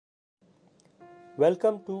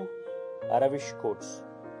Welcome to Aravish Quotes,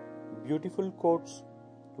 beautiful quotes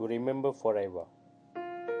to remember forever.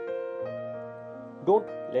 Don't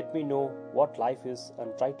let me know what life is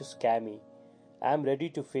and try to scare me. I am ready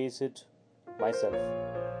to face it myself.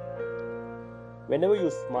 Whenever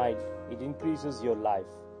you smile, it increases your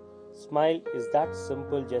life. Smile is that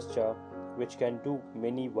simple gesture which can do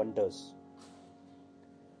many wonders.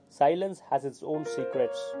 Silence has its own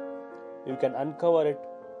secrets. You can uncover it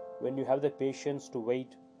when you have the patience to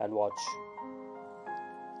wait and watch.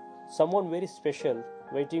 Someone very special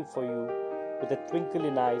waiting for you with a twinkle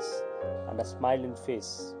in eyes and a smile in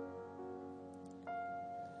face.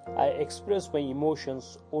 I express my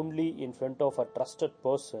emotions only in front of a trusted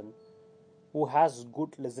person who has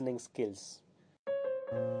good listening skills.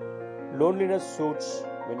 Loneliness suits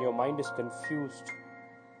when your mind is confused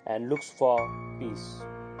and looks for peace.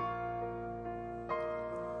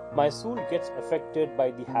 My soul gets affected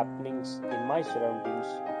by the happenings in my surroundings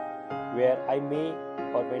where I may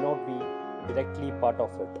or may not be directly part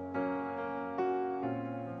of it.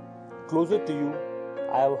 Closer to you,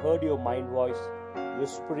 I have heard your mind voice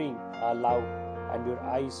whispering aloud and your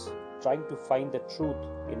eyes trying to find the truth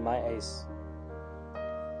in my eyes.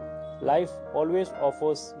 Life always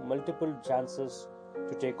offers multiple chances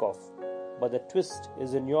to take off, but the twist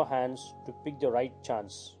is in your hands to pick the right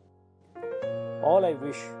chance. All I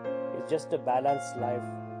wish is just a balanced life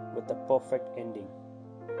with a perfect ending.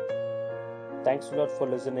 Thanks a lot for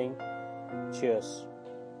listening. Cheers.